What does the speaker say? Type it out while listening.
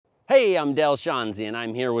Hey, I'm Del Shanzi, and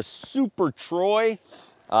I'm here with Super Troy,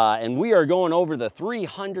 and we are going over the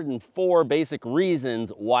 304 basic reasons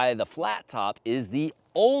why the flat top is the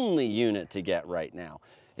only unit to get right now.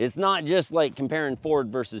 It's not just like comparing Ford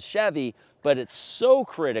versus Chevy, but it's so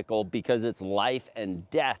critical because it's life and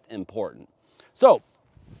death important. So,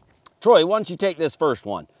 Troy, why don't you take this first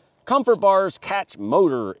one? Comfort bars catch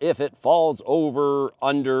motor if it falls over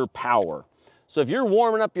under power. So if you're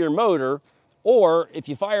warming up your motor, or if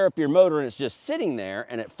you fire up your motor and it's just sitting there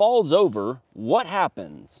and it falls over, what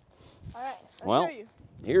happens? All right, I'll show you.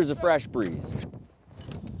 Here's a fresh breeze.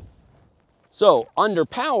 So under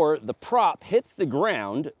power, the prop hits the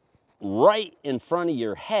ground right in front of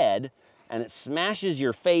your head and it smashes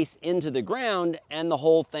your face into the ground and the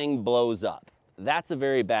whole thing blows up. That's a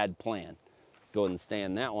very bad plan. Let's go ahead and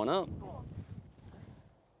stand that one up.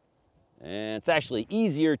 And it's actually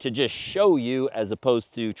easier to just show you as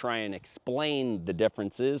opposed to try and explain the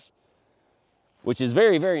differences, which is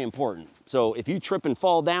very, very important. So if you trip and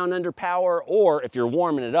fall down under power, or if you're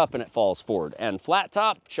warming it up and it falls forward, and flat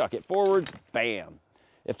top, chuck it forwards, bam.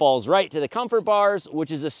 It falls right to the comfort bars,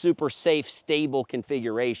 which is a super safe, stable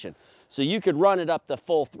configuration. So you could run it up to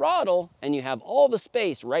full throttle and you have all the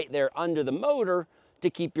space right there under the motor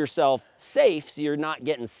to keep yourself safe so you're not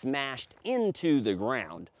getting smashed into the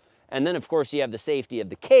ground. And then of course you have the safety of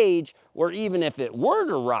the cage, where even if it were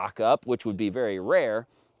to rock up, which would be very rare,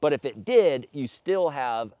 but if it did, you still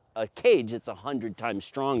have a cage that's 100 times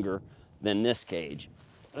stronger than this cage.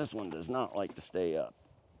 This one does not like to stay up.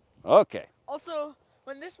 Okay. Also,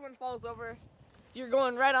 when this one falls over, you're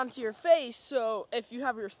going right onto your face, so if you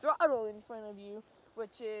have your throttle in front of you,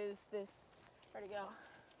 which is this, where'd it go?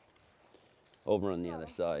 Over on the other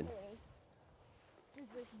side. There it is.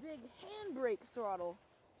 There's this big handbrake throttle.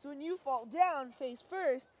 So when you fall down face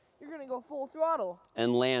first, you're gonna go full throttle.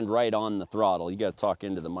 And land right on the throttle. You gotta talk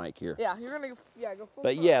into the mic here. Yeah, you're gonna go full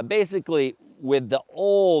But throttle. yeah, basically with the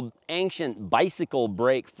old ancient bicycle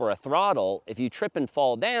brake for a throttle, if you trip and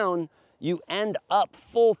fall down, you end up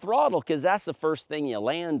full throttle because that's the first thing you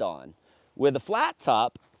land on. With a flat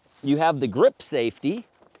top, you have the grip safety.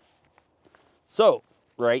 So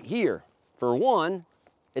right here, for one,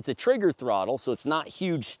 it's a trigger throttle, so it's not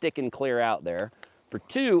huge sticking clear out there. For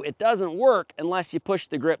two, it doesn't work unless you push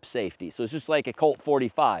the grip safety. So it's just like a Colt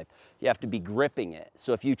 45. You have to be gripping it.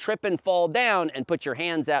 So if you trip and fall down and put your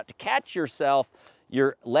hands out to catch yourself,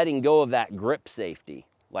 you're letting go of that grip safety,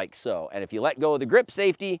 like so. And if you let go of the grip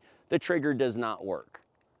safety, the trigger does not work.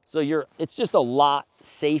 So it's just a lot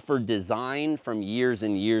safer design from years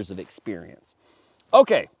and years of experience.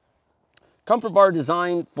 Okay. Comfort bar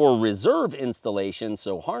designed for reserve installation,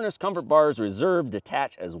 so harness comfort bars reserve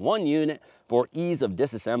detach as one unit for ease of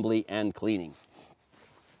disassembly and cleaning.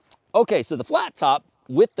 Okay, so the flat top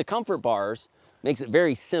with the comfort bars makes it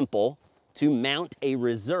very simple to mount a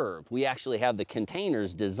reserve. We actually have the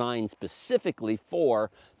containers designed specifically for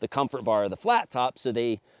the comfort bar of the flat top, so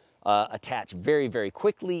they attach very, very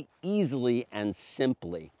quickly, easily, and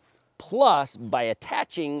simply. Plus, by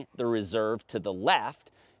attaching the reserve to the left,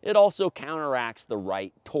 it also counteracts the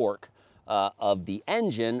right torque of the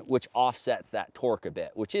engine, which offsets that torque a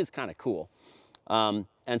bit, which is kind of cool. And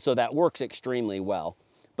so that works extremely well.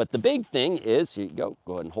 But the big thing is, here you go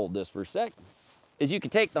ahead and hold this for a sec, is you can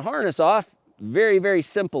take the harness off very, very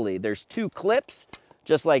simply. There's two clips,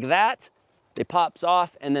 just like that. It pops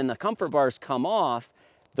off, and then the comfort bars come off.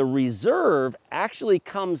 The reserve actually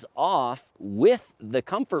comes off with the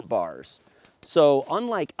comfort bars. So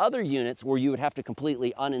unlike other units where you would have to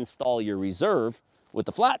completely uninstall your reserve, with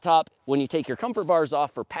the flat top, when you take your comfort bars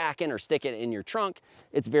off for packing or sticking it in your trunk,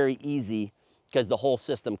 it's very easy because the whole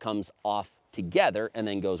system comes off together and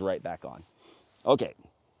then goes right back on. Okay.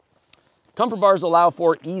 Comfort bars allow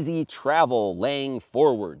for easy travel laying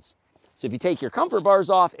forwards. So if you take your comfort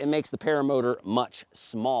bars off, it makes the paramotor much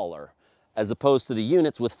smaller, as opposed to the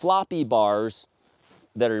units with floppy bars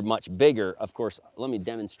that are much bigger. Of course, let me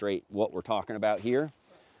demonstrate what we're talking about here.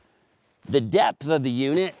 The depth of the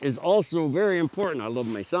unit is also very important. I love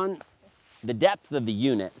my son. The depth of the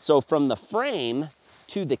unit. So from the frame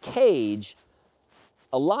to the cage,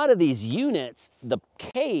 a lot of these units, the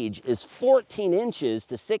cage is 14 inches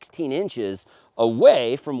to 16 inches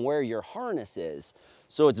away from where your harness is.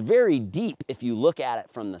 So it's very deep if you look at it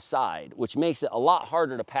from the side, which makes it a lot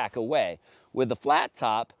harder to pack away. With the flat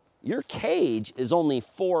top, your cage is only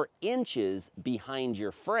 4 inches behind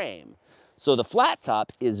your frame. So the flat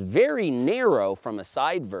top is very narrow from a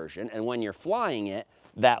side version, and when you're flying it,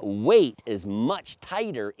 that weight is much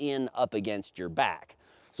tighter in up against your back.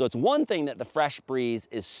 So it's one thing that the Fresh Breeze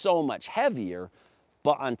is so much heavier,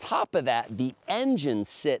 But on top of that, the engine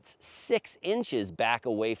sits 6 inches back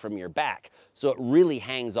away from your back. So it really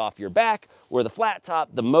hangs off your back, where the flat top,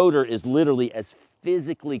 the motor is literally as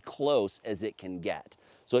physically close as it can get.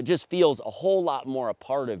 So it just feels a whole lot more a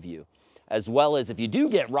part of you. As well as if you do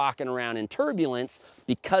get rocking around in turbulence,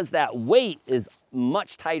 because that weight is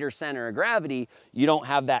much tighter center of gravity, you don't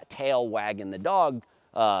have that tail wagging the dog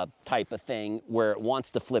type of thing where it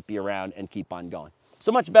wants to flip you around and keep on going.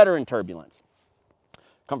 So much better in turbulence.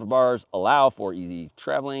 Comfort bars allow for easy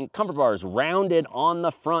traveling. Comfort bars rounded on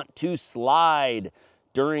the front to slide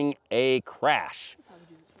during a crash.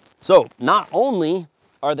 So not only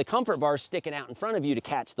are the comfort bars sticking out in front of you to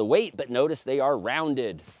catch the weight, but notice they are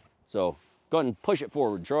rounded. So go ahead and push it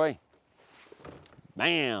forward, Troy.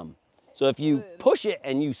 Bam. So if you push it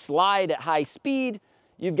and you slide at high speed,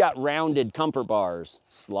 you've got rounded comfort bars.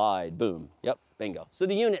 Slide, boom. Yep, bingo. So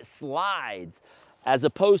the unit slides, as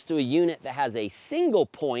opposed to a unit that has a single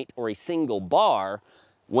point or a single bar.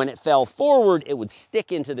 When it fell forward, it would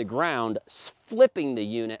stick into the ground, flipping the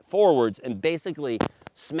unit forwards and basically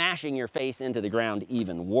smashing your face into the ground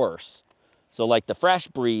even worse. So like the Fresh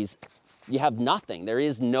Breeze, you have nothing. There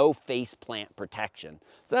is no face plant protection.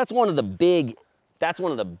 So that's one of the big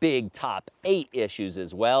top 8 issues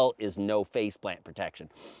as well, is no face plant protection.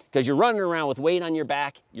 Because you're running around with weight on your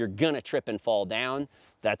back, you're gonna trip and fall down.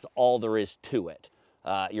 That's all there is to it.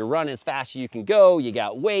 You're running as fast as you can go, you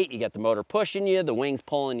got weight, you got the motor pushing you, the wings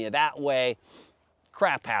pulling you that way.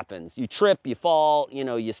 Crap happens. You trip, you fall, you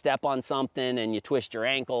know, you step on something and you twist your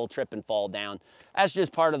ankle, trip and fall down. That's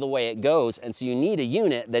just part of the way it goes. And so you need a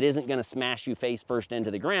unit that isn't gonna smash you face first into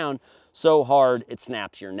the ground so hard it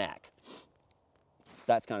snaps your neck.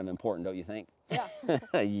 That's kind of important, don't you think?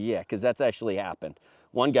 Yeah. Yeah, because that's actually happened.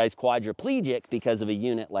 One guy's quadriplegic because of a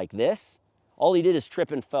unit like this. All he did is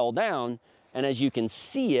trip and fell down, and as you can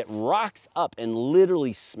see, it rocks up and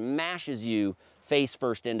literally smashes you face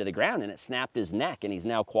first into the ground, and it snapped his neck, and he's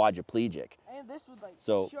now quadriplegic. And this would like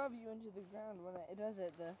So, shove you into the ground when it does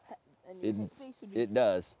it. And your face would be. It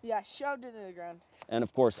does. Yeah, shoved into the ground. And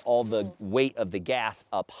of course, all the weight of the gas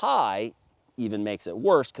up high even makes it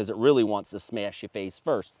worse, because it really wants to smash your face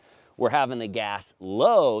first. We're having the gas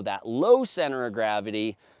low, that low center of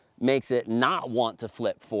gravity makes it not want to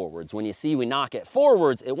flip forwards. When you see we knock it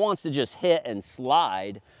forwards, it wants to just hit and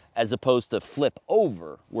slide as opposed to flip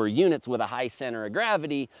over, where units with a high center of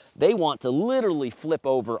gravity, they want to literally flip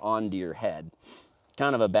over onto your head.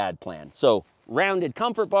 Kind of a bad plan. So rounded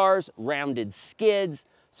comfort bars, rounded skids.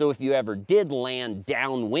 So if you ever did land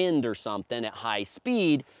downwind or something at high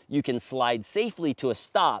speed, you can slide safely to a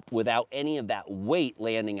stop without any of that weight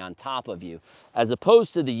landing on top of you, as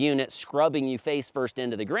opposed to the unit scrubbing you face first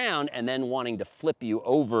into the ground and then wanting to flip you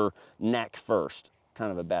over neck first.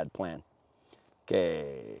 Kind of a bad plan.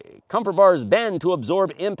 Okay, comfort bars bend to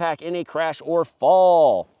absorb impact in a crash or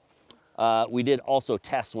fall. We did also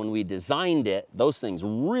test when we designed it. Those things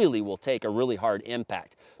really will take a really hard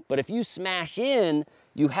impact. But if you smash in,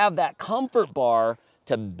 you have that comfort bar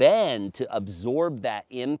to bend to absorb that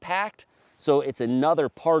impact. So it's another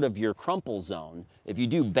part of your crumple zone. If you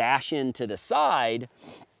do bash into the side,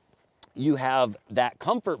 you have that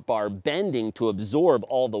comfort bar bending to absorb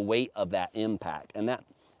all the weight of that impact. And that,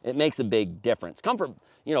 it makes a big difference. Comfort,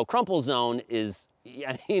 you know, crumple zone is,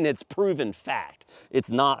 I mean, it's proven fact.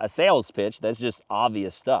 It's not a sales pitch. That's just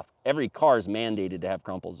obvious stuff. Every car is mandated to have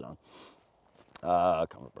crumple zone.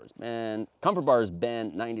 Comfort bars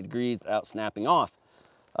bend 90 degrees without snapping off.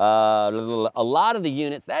 A lot of the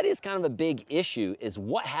units, that is kind of a big issue, is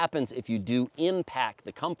what happens if you do impact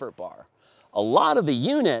the comfort bar. A lot of the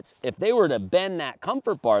units, if they were to bend that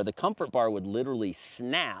comfort bar, the comfort bar would literally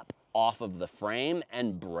snap off of the frame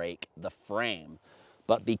and break the frame.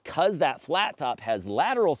 But because that flat top has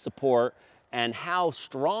lateral support and how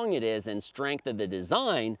strong it is and strength of the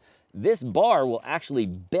design, this bar will actually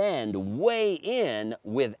bend way in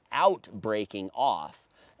without breaking off.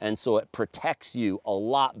 And so it protects you a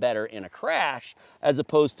lot better in a crash, as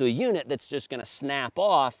opposed to a unit that's just gonna snap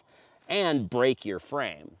off and break your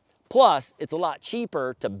frame. Plus, it's a lot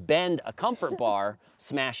cheaper to bend a comfort bar,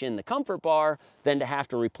 smash in the comfort bar, than to have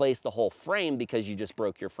to replace the whole frame because you just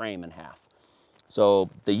broke your frame in half. So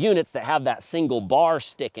the units that have that single bar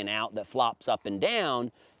sticking out that flops up and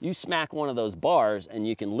down, you smack one of those bars and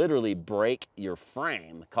you can literally break your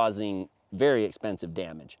frame, causing very expensive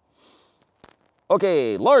damage.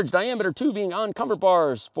 Okay, large diameter tubing on comfort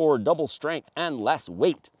bars for double strength and less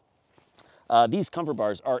weight. These comfort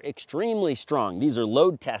bars are extremely strong. These are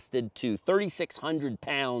load tested to 3,600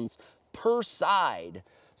 pounds per side.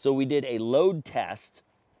 So we did a load test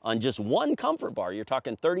on just one comfort bar. You're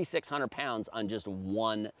talking 3,600 pounds on just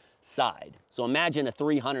one side. So imagine a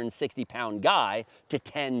 360-pound guy to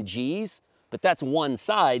 10 Gs, but that's one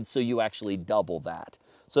side, so you actually double that.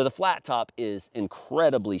 So the flat top is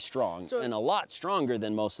incredibly strong and a lot stronger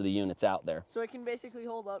than most of the units out there. So it can basically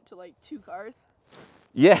hold up to like 2 cars?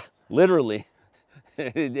 Yeah, literally.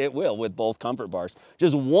 It will with both comfort bars.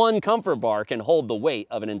 Just one comfort bar can hold the weight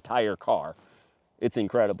of an entire car. It's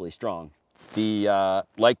incredibly strong.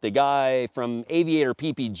 Like the guy from Aviator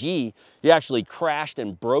PPG, he actually crashed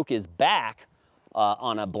and broke his back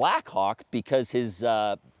on a Blackhawk because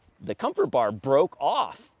the comfort bar broke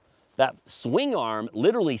off. That swing arm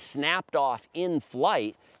literally snapped off in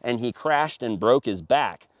flight and he crashed and broke his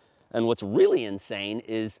back. And what's really insane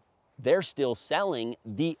is they're still selling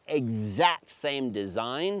the exact same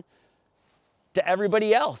design to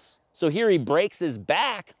everybody else. So here he breaks his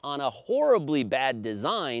back on a horribly bad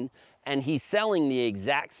design and he's selling the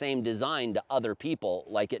exact same design to other people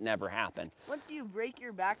like it never happened. Once you break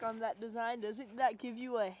your back on that design, doesn't that give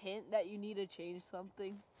you a hint that you need to change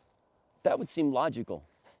something? That would seem logical.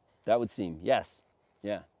 That would seem, yes.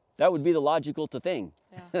 Yeah, that would be the logical thing.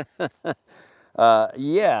 Yeah.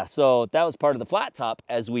 Yeah, so that was part of the flat top.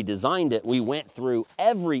 As we designed it, we went through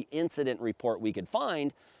every incident report we could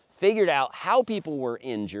find, figured out how people were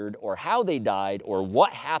injured or how they died or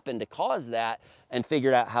what happened to cause that, and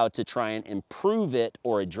figured out how to try and improve it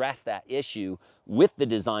or address that issue with the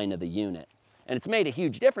design of the unit. And it's made a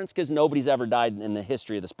huge difference because nobody's ever died in the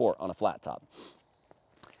history of the sport on a flat top.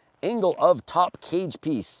 Angle of top cage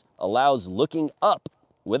piece allows looking up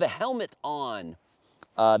with a helmet on.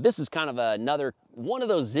 This is kind of another one of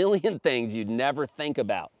those zillion things you'd never think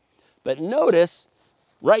about. But notice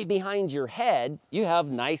right behind your head, you have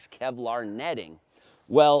nice Kevlar netting.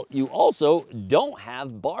 Well, you also don't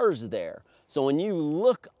have bars there. So when you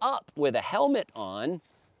look up with a helmet on,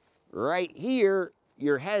 right here,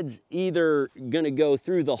 your head's either gonna go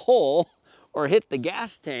through the hole or hit the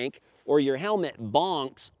gas tank, or your helmet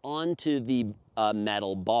bonks onto the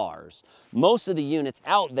metal bars. Most of the units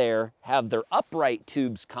out there have their upright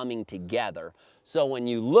tubes coming together. So when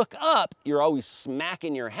you look up, you're always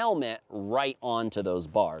smacking your helmet right onto those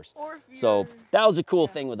bars. So that was a cool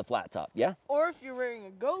thing with the flat top, yeah? Or if you're wearing a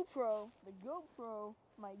GoPro, the GoPro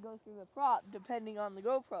might go through the prop depending on the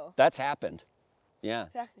GoPro. That's happened. Yeah,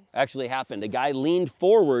 Exactly. actually happened. A guy leaned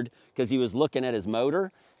forward because he was looking at his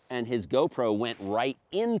motor and his GoPro went right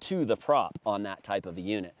into the prop on that type of a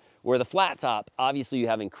unit. Where the flat top, obviously you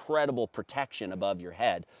have incredible protection above your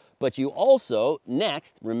head, but you also,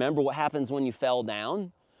 next, remember what happens when you fell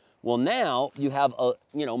down? Well, now you have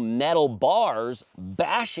metal bars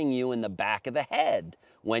bashing you in the back of the head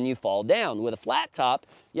when you fall down. With a flat top,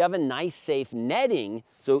 you have a nice safe netting,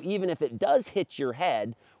 so even if it does hit your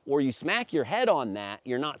head, or you smack your head on that,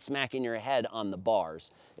 you're not smacking your head on the bars.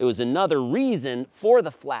 It was another reason for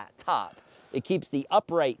the flat top. It keeps the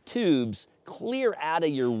upright tubes clear out of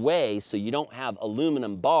your way so you don't have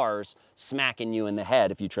aluminum bars smacking you in the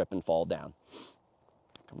head if you trip and fall down.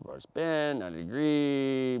 Couple bars bend,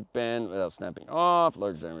 90-degree, bend without snapping off,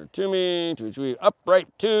 large diameter tubing, 2-inch weave, upright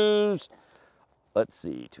tubes. Let's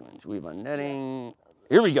see, 2-inch weave on netting.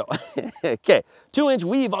 Here we go. Okay, 2-inch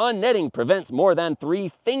weave on netting prevents more than 3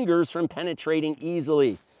 fingers from penetrating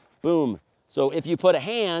easily. Boom. So if you put a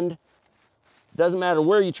hand, doesn't matter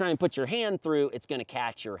where you try and put your hand through, it's gonna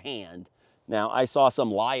catch your hand. Now, I saw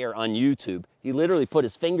some liar on YouTube. He literally put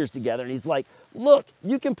his fingers together and he's like, look,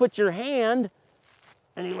 you can put your hand,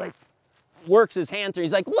 and he like works his hand through.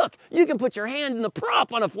 He's like, look, you can put your hand in the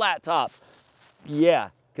prop on a flat top. Yeah,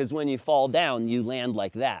 because when you fall down, you land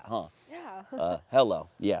like that, huh? Yeah. Hello,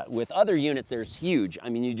 yeah. With other units, there's huge. I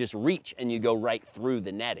mean, you just reach and you go right through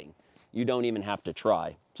the netting. You don't even have to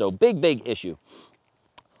try. So big, big issue.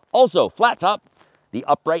 Also, flat top, the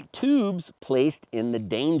upright tubes placed in the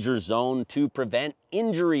danger zone to prevent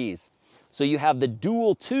injuries. So you have the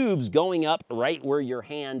dual tubes going up right where your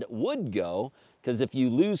hand would go, because if you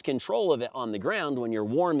lose control of it on the ground when you're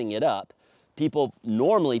warming it up, people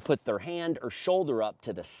normally put their hand or shoulder up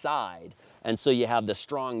to the side. And so you have the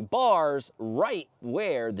strong bars right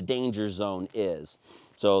where the danger zone is.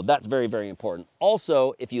 So that's very, very important.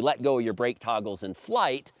 Also, if you let go of your brake toggles in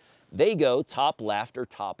flight, they go top left or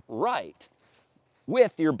top right.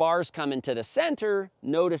 With your bars coming to the center,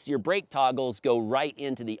 notice your brake toggles go right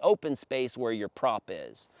into the open space where your prop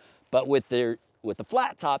is. But with the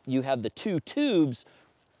flat top, you have the 2 tubes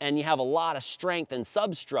and you have a lot of strength and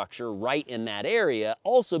substructure right in that area.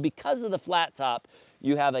 Also, because of the flat top,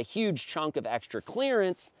 you have a huge chunk of extra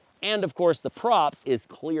clearance, and of course the prop is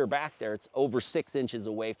clear back there. It's over 6 inches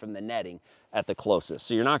away from the netting at the closest.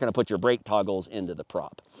 So you're not gonna put your brake toggles into the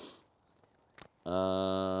prop.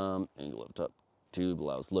 Angle up top.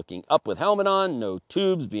 tubeless. Looking up with helmet on, no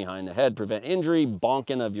tubes behind the head, prevent injury,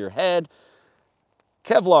 bonking of your head.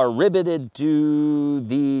 Kevlar riveted to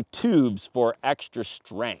the tubes for extra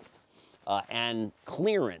strength and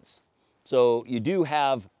clearance. So you do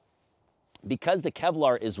have, because the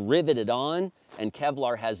Kevlar is riveted on and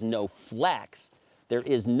Kevlar has no flex, there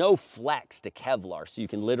is no flex to Kevlar. So you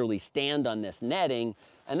can literally stand on this netting,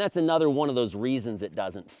 and that's another one of those reasons it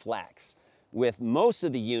doesn't flex. With most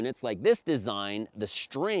of the units, like this design, the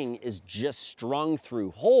string is just strung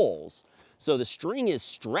through holes. So the string is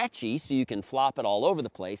stretchy, so you can flop it all over the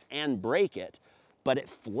place and break it, but it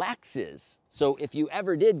flexes. So if you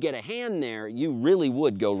ever did get a hand there, you really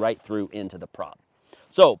would go right through into the prop.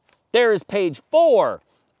 So there is page 4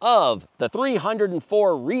 of the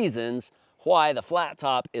 304 reasons why the flat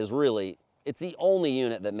top is really, it's the only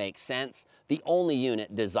unit that makes sense, the only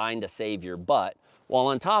unit designed to save your butt, while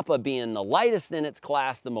on top of being the lightest in its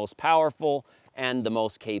class, the most powerful, and the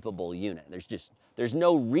most capable unit. There's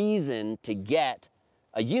no reason to get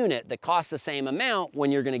a unit that costs the same amount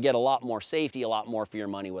when you're gonna get a lot more safety, a lot more for your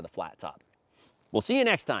money with a flat top. We'll see you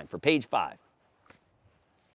next time for page 5.